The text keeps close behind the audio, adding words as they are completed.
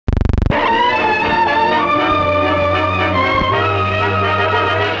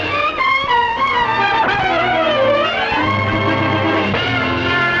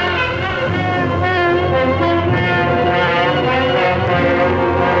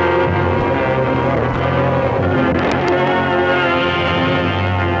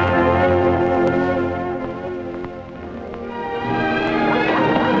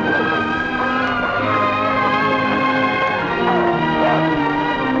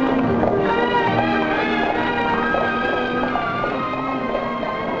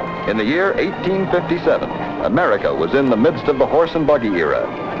In the year 1857, America was in the midst of the horse and buggy era.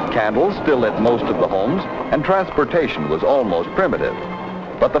 Candles still lit most of the homes, and transportation was almost primitive.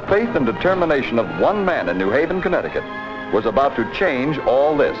 But the faith and determination of one man in New Haven, Connecticut, was about to change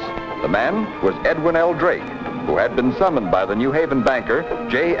all this. The man was Edwin L. Drake, who had been summoned by the New Haven banker,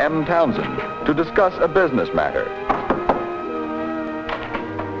 J.M. Townsend, to discuss a business matter.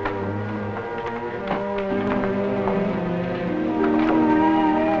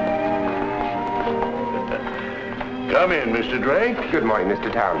 Come in, Mr. Drake. Good morning,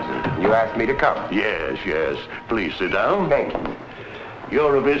 Mr. Townsend. You asked me to come. Yes, yes. Please sit down. Thank you.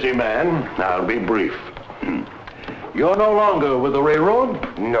 You're a busy man. I'll be brief. You're no longer with the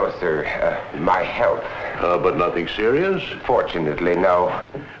railroad? No, sir. My health. But nothing serious? Fortunately, no.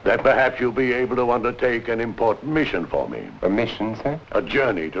 Then perhaps you'll be able to undertake an important mission for me. A mission, sir? A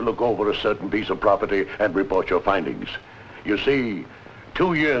journey to look over a certain piece of property and report your findings. You see,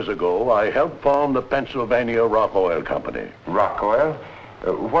 2 years ago, I helped form the Pennsylvania Rock Oil Company. Rock oil?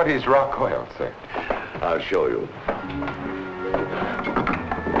 What is rock oil, sir? I'll show you.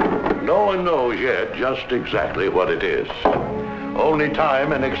 No one knows yet just exactly what it is. Only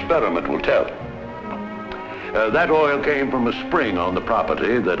time and experiment will tell. That oil came from a spring on the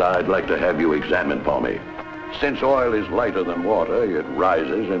property that I'd like to have you examine for me. Since oil is lighter than water, it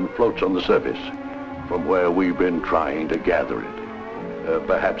rises and floats on the surface from where we've been trying to gather it.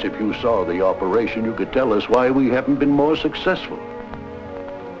 Perhaps if you saw the operation, you could tell us why we haven't been more successful.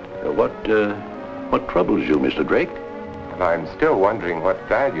 What troubles you, Mr. Drake? Well, I'm still wondering what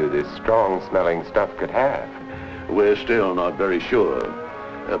value this strong-smelling stuff could have. We're still not very sure,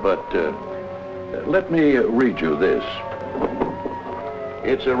 but let me read you this.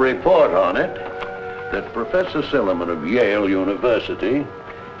 It's a report on it that Professor Silliman of Yale University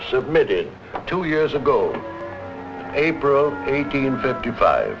submitted 2 years ago, April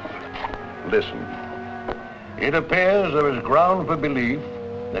 1855. Listen. It appears there is ground for belief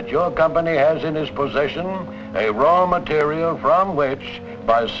that your company has in its possession a raw material from which,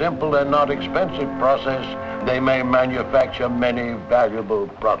 by simple and not expensive process, they may manufacture many valuable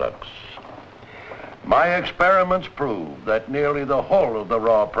products. My experiments prove that nearly the whole of the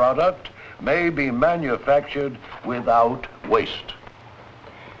raw product may be manufactured without waste.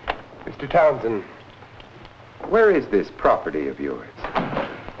 Mr. Townsend, where is this property of yours?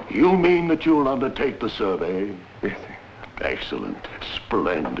 You mean that you'll undertake the survey? Yes, sir. Excellent.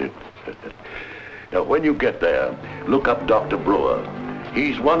 Splendid. Now, when you get there, look up Dr. Brewer.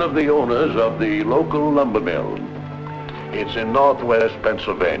 He's one of the owners of the local lumber mill. It's in northwest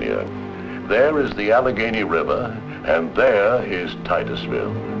Pennsylvania. There is the Allegheny River, and there is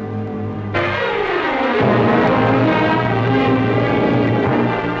Titusville.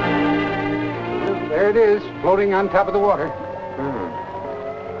 There it is, floating on top of the water.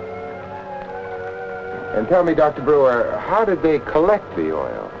 And tell me, Dr. Brewer, how did they collect the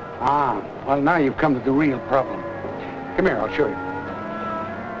oil? Well, now you've come to the real problem. Come here, I'll show you.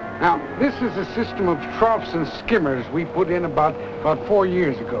 Now, this is a system of troughs and skimmers we put in about 4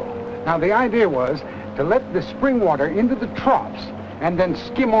 years ago. Now, the idea was to let the spring water into the troughs and then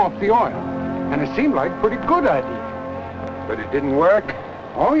skim off the oil. And it seemed like a pretty good idea. But it didn't work?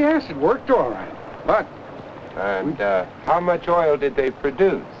 Oh, yes, it worked all right. But... And how much oil did they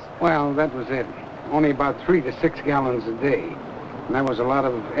produce? Well, that was it. Only about 3 to 6 gallons a day. And that was a lot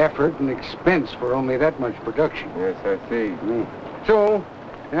of effort and expense for only that much production. Yes, I see. So,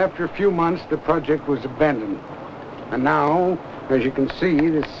 after a few months, the project was abandoned. And now, as you can see,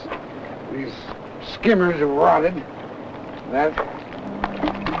 these skimmers have rotted. That...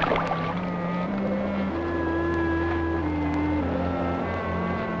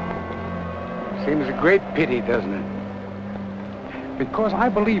 Seems a great pity, doesn't it? Because I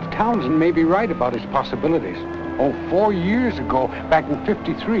believe Townsend may be right about his possibilities. 4 years ago, back in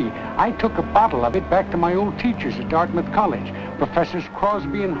 '53, I took a bottle of it back to my old teachers at Dartmouth College, Professors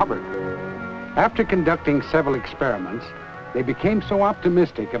Crosby and Hubbard. After conducting several experiments, they became so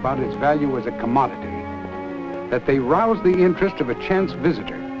optimistic about its value as a commodity that they roused the interest of a chance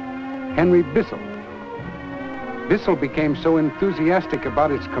visitor, Henry Bissell. Bissell became so enthusiastic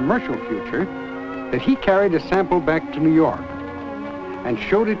about its commercial future that he carried a sample back to New York and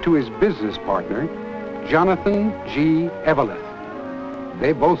showed it to his business partner, Jonathan G. Eveleth.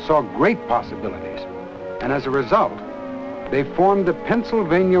 They both saw great possibilities, and as a result, they formed the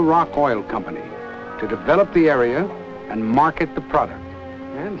Pennsylvania Rock Oil Company to develop the area and market the product.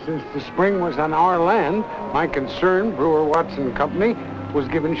 And since the spring was on our land, my concern, Brewer Watson Company, was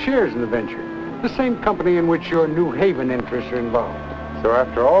given shares in the venture, the same company in which your New Haven interests are involved. So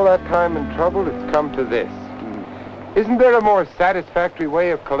after all that time and trouble, it's come to this. Isn't there a more satisfactory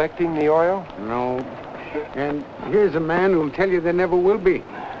way of collecting the oil? No. And here's a man who'll tell you there never will be.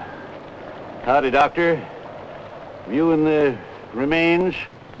 Howdy, Doctor. Viewing the remains?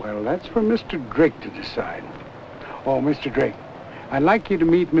 Well, that's for Mr. Drake to decide. Oh, Mr. Drake, I'd like you to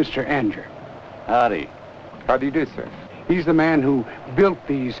meet Mr. Anger. Howdy. How do you do, sir? He's the man who built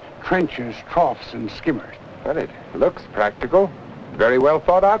these trenchers, troughs, and skimmers. Well, it looks practical. Very well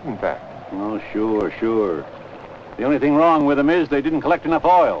thought out, in fact. Oh, sure. The only thing wrong with them is they didn't collect enough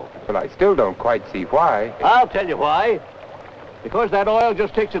oil. But I still don't quite see why. I'll tell you why. Because that oil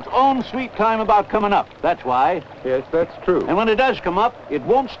just takes its own sweet time about coming up. That's why. Yes, that's true. And when it does come up, it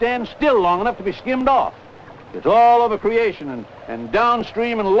won't stand still long enough to be skimmed off. It's all over creation and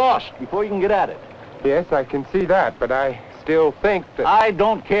downstream and lost before you can get at it. Yes, I can see that, but I still think that... I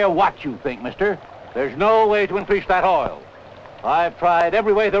don't care what you think, mister. There's no way to increase that oil. I've tried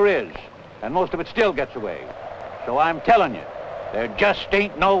every way there is, and most of it still gets away. So I'm telling you, there just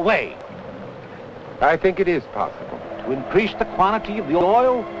ain't no way. I think it is possible. To increase the quantity of the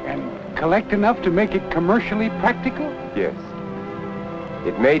oil? And collect enough to make it commercially practical? Yes.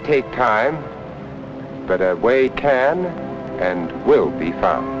 It may take time, but a way can and will be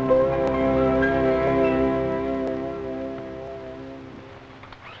found.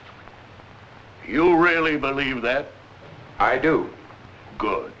 You really believe that? I do.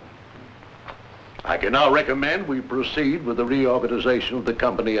 Good. I can now recommend we proceed with the reorganization of the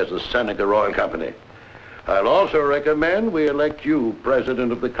company as the Seneca Oil Company. I'll also recommend we elect you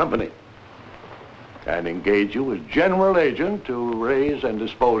president of the company and engage you as general agent to raise and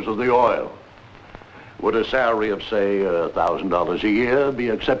dispose of the oil. Would a salary of, say, $1,000 a year be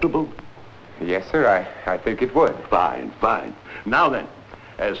acceptable? Yes, sir, I think it would. Fine. Now then,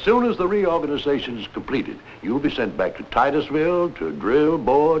 as soon as the reorganization is completed, you'll be sent back to Titusville to drill,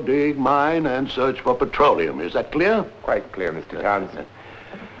 bore, dig, mine, and search for petroleum. Is that clear? Quite clear, Mr. Townsend.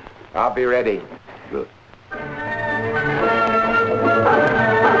 I'll be ready. Good.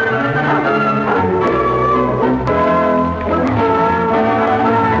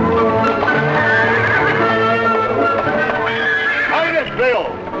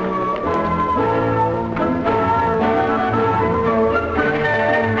 Titusville!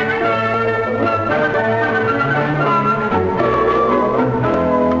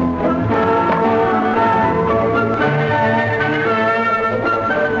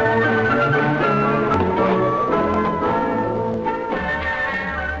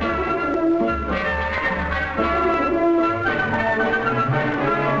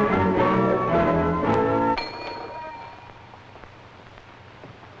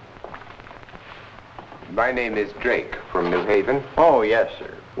 My name is Drake from New Haven. Oh, yes,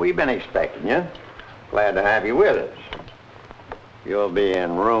 sir. We've been expecting you. Glad to have you with us. You'll be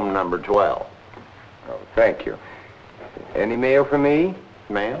in room number 12. Oh, thank you. Any mail for me?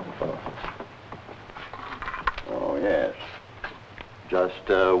 Mail? Oh, yes. Just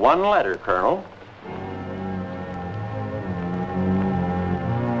one letter, Colonel.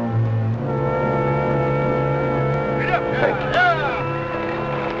 Thank you.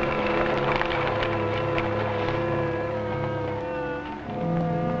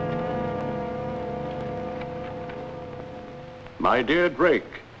 My dear Drake,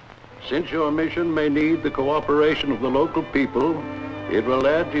 since your mission may need the cooperation of the local people, it will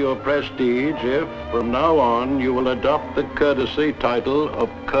add to your prestige if, from now on, you will adopt the courtesy title of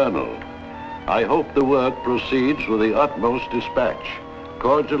Colonel. I hope the work proceeds with the utmost dispatch.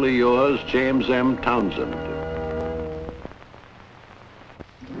 Cordially yours, James M. Townsend.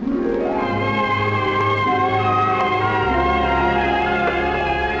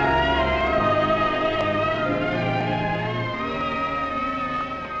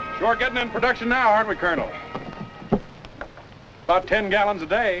 Sure getting in production now, aren't we, Colonel? About 10 gallons a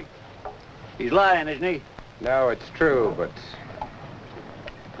day. He's lying, isn't he? No, it's true, but...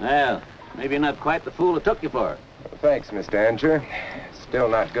 Well, maybe not quite the fool it took you for. Thanks, Mr. Anger. Still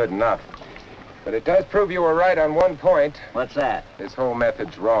not good enough. But it does prove you were right on one point. What's that? This whole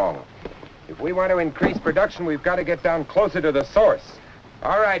method's wrong. If we want to increase production, we've got to get down closer to the source.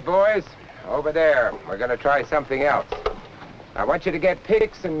 All right, boys. Over there. We're going to try something else. I want you to get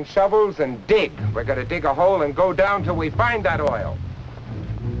picks and shovels and dig. We're going to dig a hole and go down till we find that oil.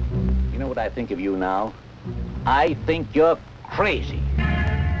 You know what I think of you now? I think you're crazy.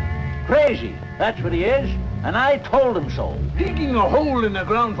 Crazy, that's what he is. And I told him so. Digging a hole in the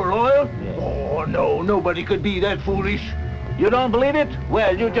ground for oil? Yes. Oh, no, nobody could be that foolish. You don't believe it?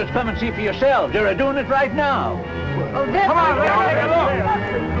 Well, you just come and see for yourselves. You're doing it right now. Come on, let's take a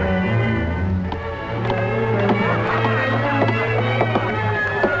look.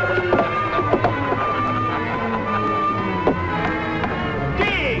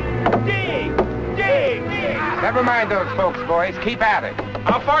 mind those folks, boys. Keep at it.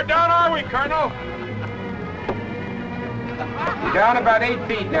 How far down are we, Colonel? You're down about 8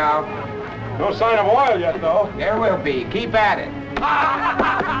 feet now. No sign of oil yet, though. There will be. Keep at it.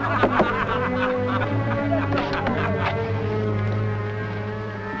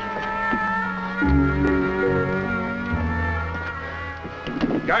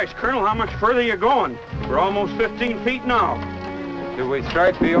 Gosh, Colonel, how much further are you going? We're almost 15 feet now. Do we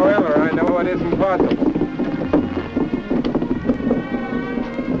strike the oil, or I know it isn't possible?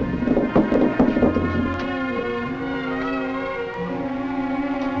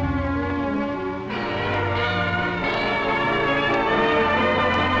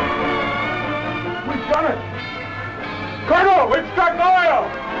 We've done it! Colonel, we've struck oil!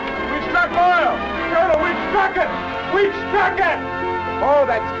 We've struck oil! Colonel, we've struck it! We've struck it! Oh,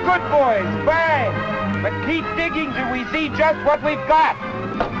 that's good, boys. Fine. But keep digging till we see just what we've got.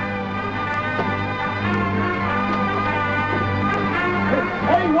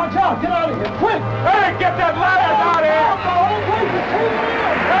 Hey, watch out! Get out of here, quick! Hey, get that ladder out of here!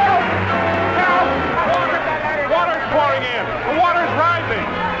 Help! Help! Water's pouring in! The water's rising!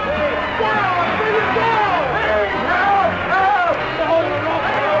 Down! Bring it down! Hey, help! Help!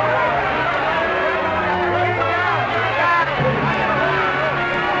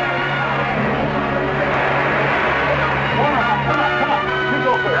 You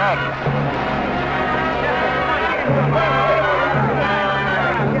go first.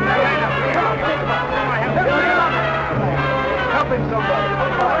 Help him, somebody.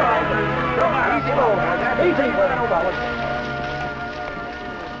 Easy.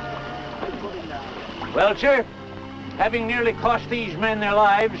 Well, sir, having nearly cost these men their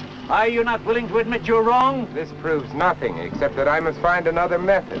lives, are you not willing to admit you're wrong? This proves nothing, except that I must find another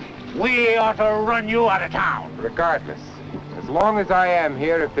method. We ought to run you out of town. Regardless, as long as I am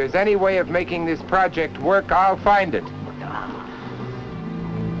here, if there's any way of making this project work, I'll find it.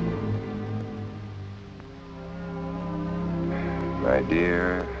 My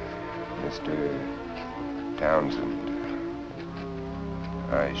dear Mr. Townsend,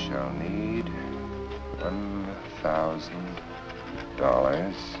 I shall need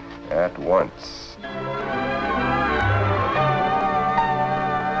 $1,000 at once.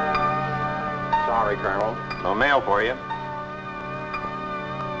 Sorry, Colonel. No mail for you.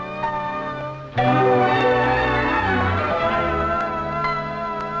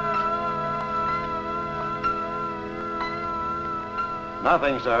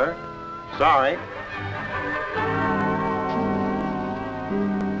 Nothing, sir. Sorry.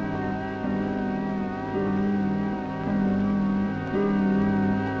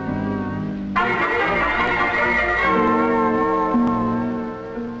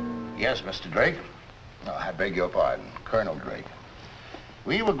 Yes, Mr. Drake. Oh, I beg your pardon, Colonel Drake.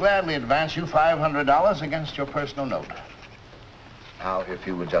 We will gladly advance you $500 against your personal note. Now, if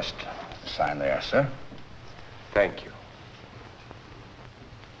you would just sign there, sir. Thank you.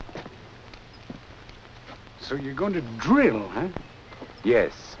 So you're going to drill, huh?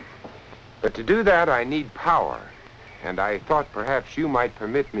 Yes. But to do that, I need power. And I thought perhaps you might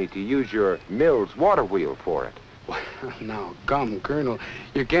permit me to use your mill's water wheel for it. Well, now, gum, Colonel,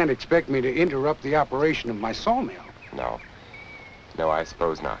 you can't expect me to interrupt the operation of my sawmill. No. No, I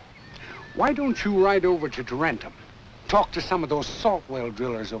suppose not. Why don't you ride over to Tarentum? Talk to some of those salt well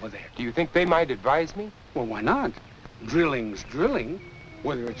drillers over there. Do you think they might advise me? Well, why not? Drilling's drilling,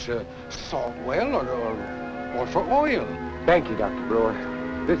 whether it's a salt well or for oil. Thank you, Dr. Brewer.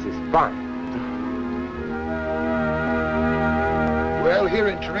 This is fine. Well, here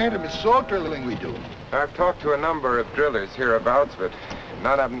in Tarentum, it's salt drilling we do. I've talked to a number of drillers hereabouts, but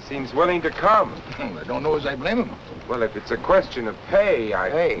none of them seems willing to come. I don't know as I blame them. Well, if it's a question of pay,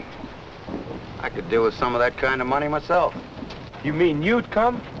 Hey, I could deal with some of that kind of money myself. You mean you'd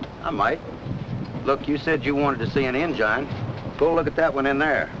come? I might. Look, you said you wanted to see an engine. Go look at that one in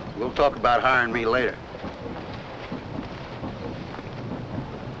there. We'll talk about hiring me later.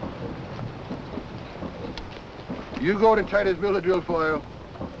 You go to Titusville to drill for you.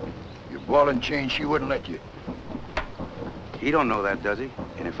 Your ball and chain, she wouldn't let you. He don't know that, does he?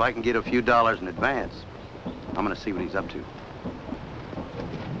 And if I can get a few dollars in advance, I'm gonna see what he's up to.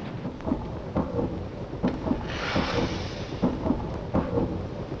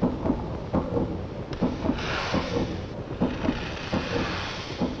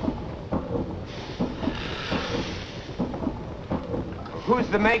 Who's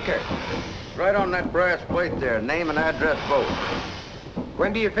the maker? Right on that brass plate there, name and address both.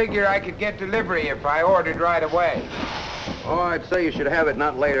 When do you figure I could get delivery if I ordered right away? Oh, I'd say you should have it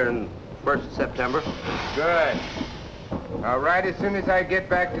not later than 1st of September. Good. I'll write as soon as I get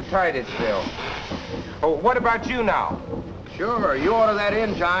back to Titusville. Oh, what about you now? Sure, you order that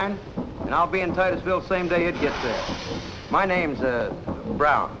engine, and I'll be in Titusville same day it gets there. My name's,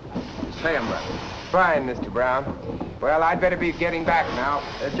 Brown. Sam Brown. Fine, Mr. Brown. Well, I'd better be getting back now.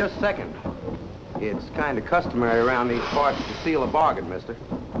 Just a second. It's kind of customary around these parts to seal a bargain, mister.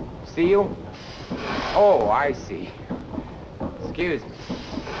 Seal? Oh, I see. Excuse me.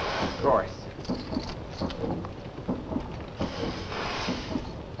 Of course.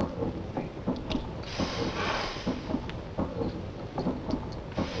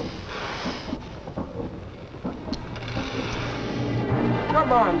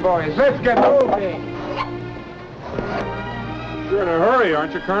 Come on, boys, let's get moving. You're in a hurry,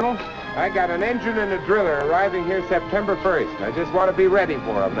 aren't you, Colonel? I got an engine and a driller arriving here September 1st. I just want to be ready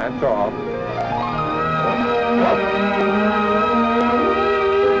for them, that's all.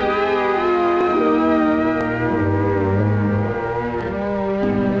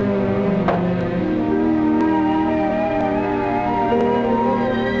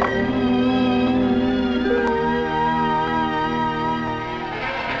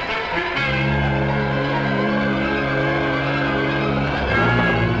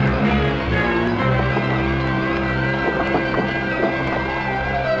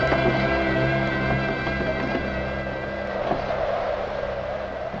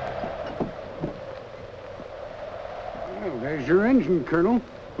 There's your engine, Colonel.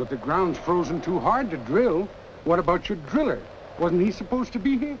 But the ground's frozen too hard to drill. What about your driller? Wasn't he supposed to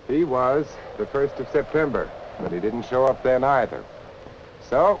be here? He was, the 1st of September, but he didn't show up then either.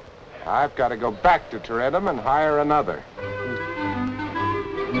 So, I've got to go back to Tarentum and hire another.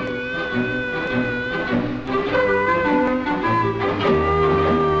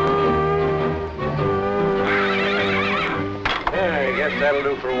 I guess that'll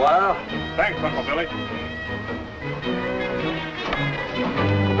do for a while. Thanks, Uncle Billy.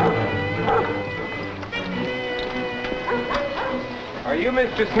 Are you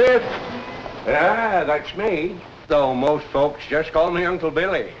Mr. Smith? Ah, that's me. Though most folks just call me Uncle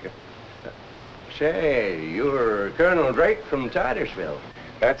Billy. Say, you're Colonel Drake from Titusville.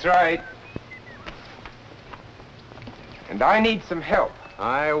 That's right. And I need some help.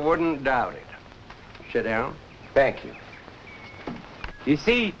 I wouldn't doubt it. Sit down. Thank you. You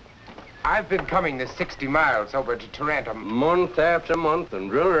see, I've been coming the 60 miles over to Tarentum. Month after month, and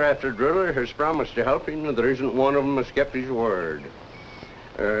driller after driller has promised to help him, and there isn't one of them has kept his word.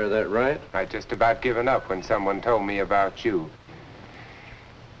 That right? I'd just about given up when someone told me about you.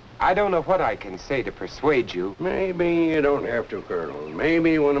 I don't know what I can say to persuade you. Maybe you don't have to, Colonel.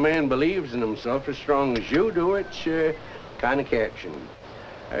 Maybe when a man believes in himself as strong as you do, it's kind of catching.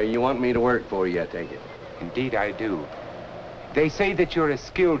 You want me to work for you, I take it? Indeed, I do. They say that you're a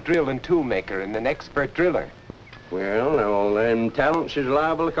skilled drill and tool maker and an expert driller. Well, now, all them talents is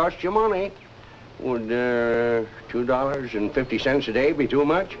liable to cost you money. Would $2.50 a day be too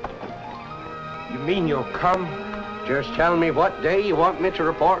much? You mean you'll come? Just tell me what day you want me to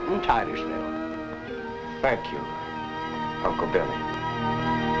report in Titusville. Thank you, Uncle Billy.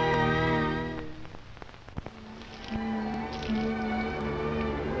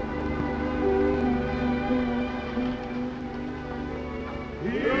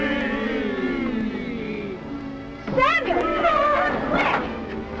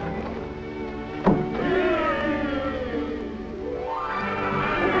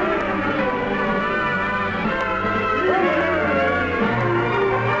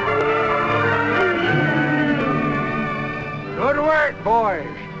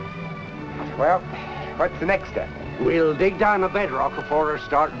 What's the next step? We'll dig down the bedrock before we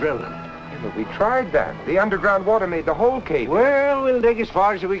start drilling. Yeah, but we tried that. The underground water made the hole cave. Well, we'll dig as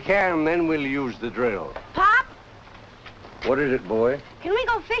far as we can, then we'll use the drill. Pop? What is it, boy? Can we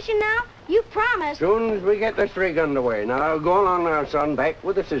go fishing now? You promised. Soon as we get this rig underway. Now, go on now, son, back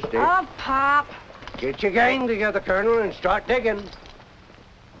with the sister. Oh, Pop. Get your gang together, Colonel, and start digging.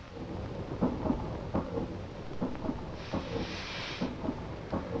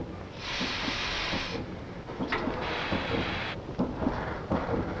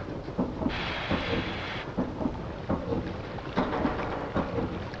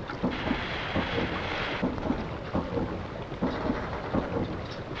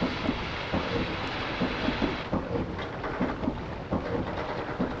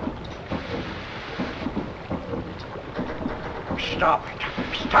 Stop it.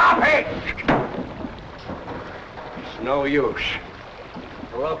 Stop it! It's no use.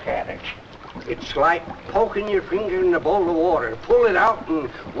 Look at it. It's like poking your finger in a bowl of water. Pull it out and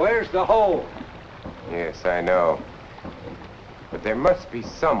where's the hole? Yes, I know. But there must be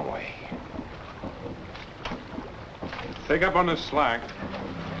some way. Take up on this slack.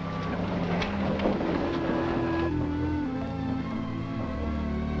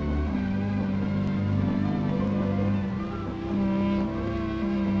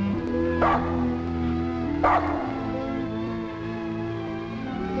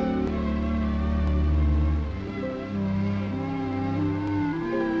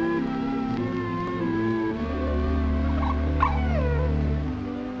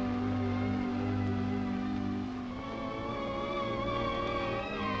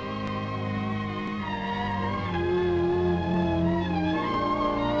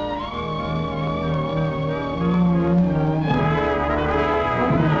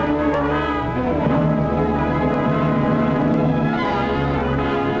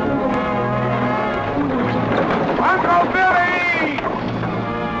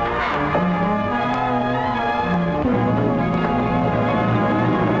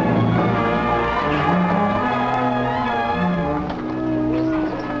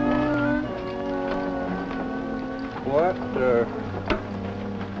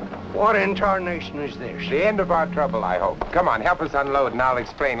 What in tarnation is this? The end of our trouble, I hope. Come on, help us unload, and I'll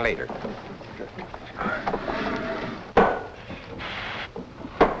explain later.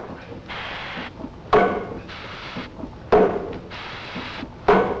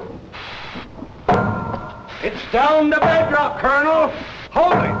 It's down to bedrock, Colonel.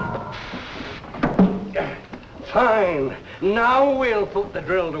 Hold it. Fine. Now we'll put the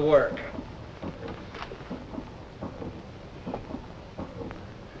drill to work.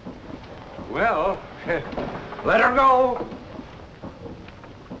 Well, let her go.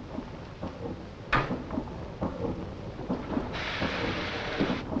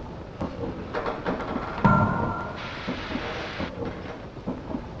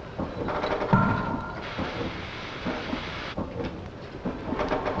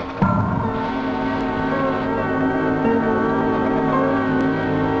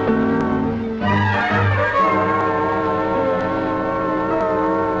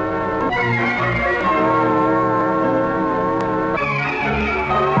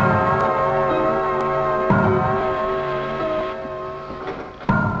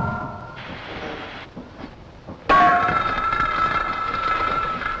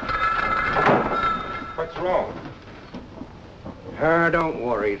 Don't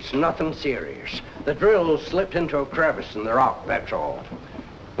worry, it's nothing serious. The drill slipped into a crevice in the rock, that's all.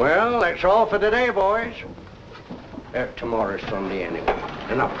 Well, that's all for today, boys. Tomorrow's Sunday anyway.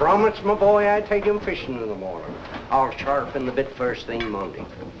 And I promised my boy I'd take him fishing in the morning. I'll sharpen the bit first thing Monday.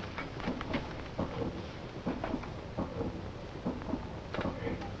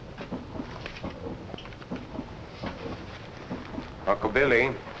 Uncle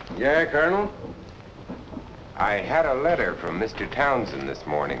Billy. Yeah, Colonel? I had a letter from Mr. Townsend this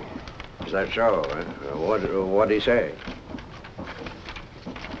morning. Is that so? What'd he say?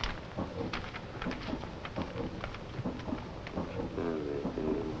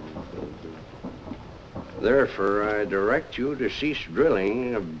 Therefore, I direct you to cease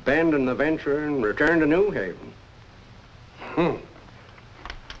drilling, abandon the venture, and return to New Haven.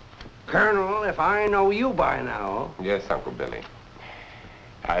 Colonel, if I know you by now... Yes, Uncle Billy.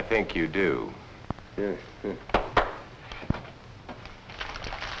 I think you do. Yeah.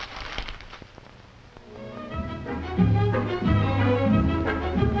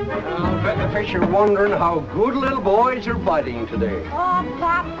 I'll bet the fish are wondering how good little boys are biting today. Oh,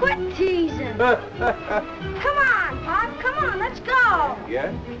 Pop, quit teasing. Come on, Pop, come on, let's go.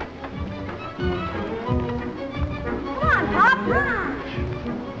 Yeah? Come on, Pop, run.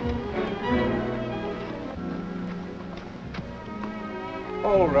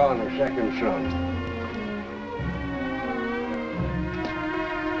 Hold on a second, son.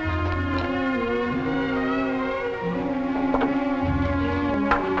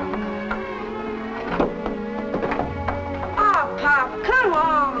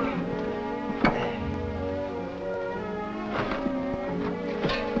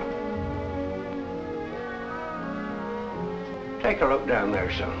 Take a look down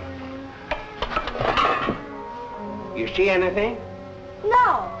there, son. You see anything?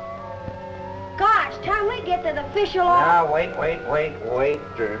 No. Gosh, time we get to the fish will all... Now, wait.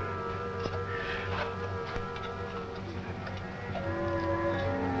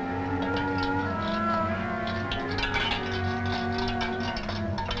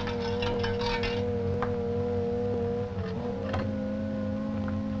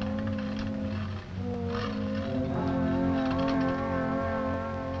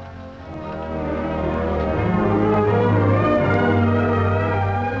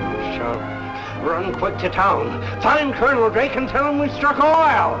 Quick to town. Find Colonel Drake and tell him we struck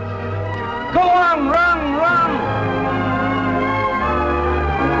oil. Go on, run!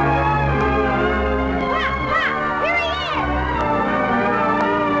 Pop, here he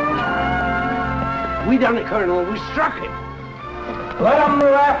is! We done it, Colonel. We struck it. Let them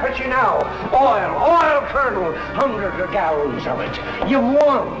laugh at you now. Oil, Colonel. Hundreds of gallons of it. You've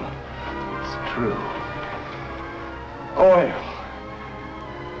won. It's true. Oil.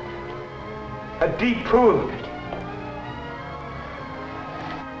 A deep pool of it.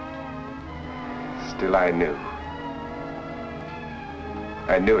 Still, I knew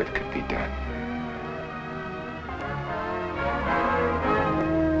it could be done.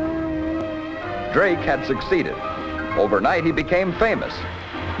 Drake had succeeded. Overnight, he became famous.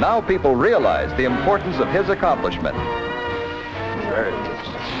 Now people realize the importance of his accomplishment.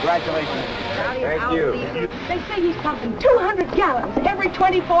 Congratulations. Thank you. They say he's pumping 200 gallons every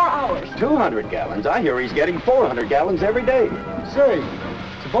 24 hours. 200 gallons? I hear he's getting 400 gallons every day. Say,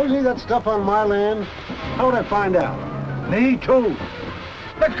 supposing that stuff on my land, how would I find out? Me too.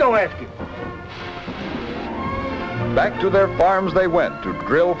 Let's go ask him. Back to their farms they went to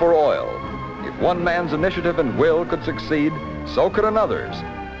drill for oil. If one man's initiative and will could succeed, so could another's.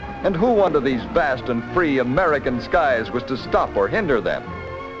 And who under these vast and free American skies was to stop or hinder them?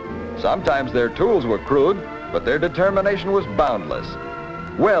 Sometimes their tools were crude, but their determination was boundless.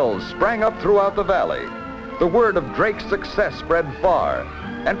 Wells sprang up throughout the valley. The word of Drake's success spread far,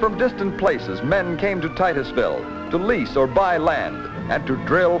 and from distant places men came to Titusville to lease or buy land and to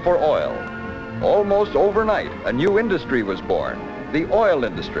drill for oil. Almost overnight, a new industry was born, the oil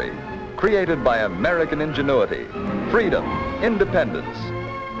industry, created by American ingenuity, freedom, independence.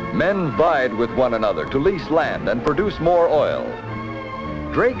 Men vied with one another to lease land and produce more oil.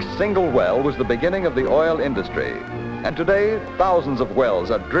 Drake's single well was the beginning of the oil industry, and today thousands of wells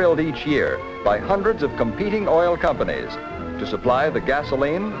are drilled each year by hundreds of competing oil companies to supply the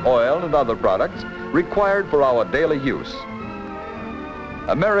gasoline, oil, and other products required for our daily use.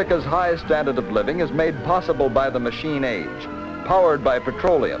 America's high standard of living is made possible by the machine age, powered by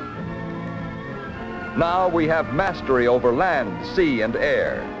petroleum. Now we have mastery over land, sea, and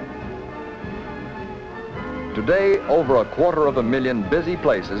air. Today, over 250,000 busy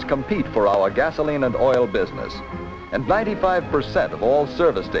places compete for our gasoline and oil business, and 95% of all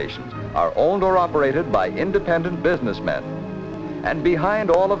service stations are owned or operated by independent businessmen. And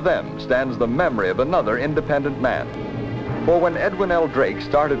behind all of them stands the memory of another independent man. For when Edwin L. Drake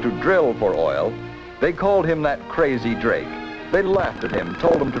started to drill for oil, they called him that crazy Drake. They laughed at him,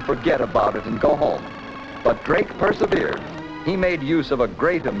 told him to forget about it and go home. But Drake persevered. He made use of a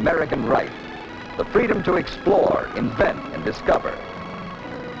great American right, the freedom to explore, invent, and discover.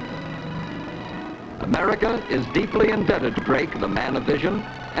 America is deeply indebted to Drake, the man of vision,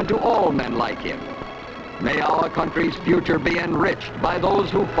 and to all men like him. May our country's future be enriched by those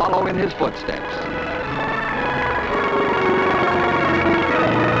who follow in his footsteps.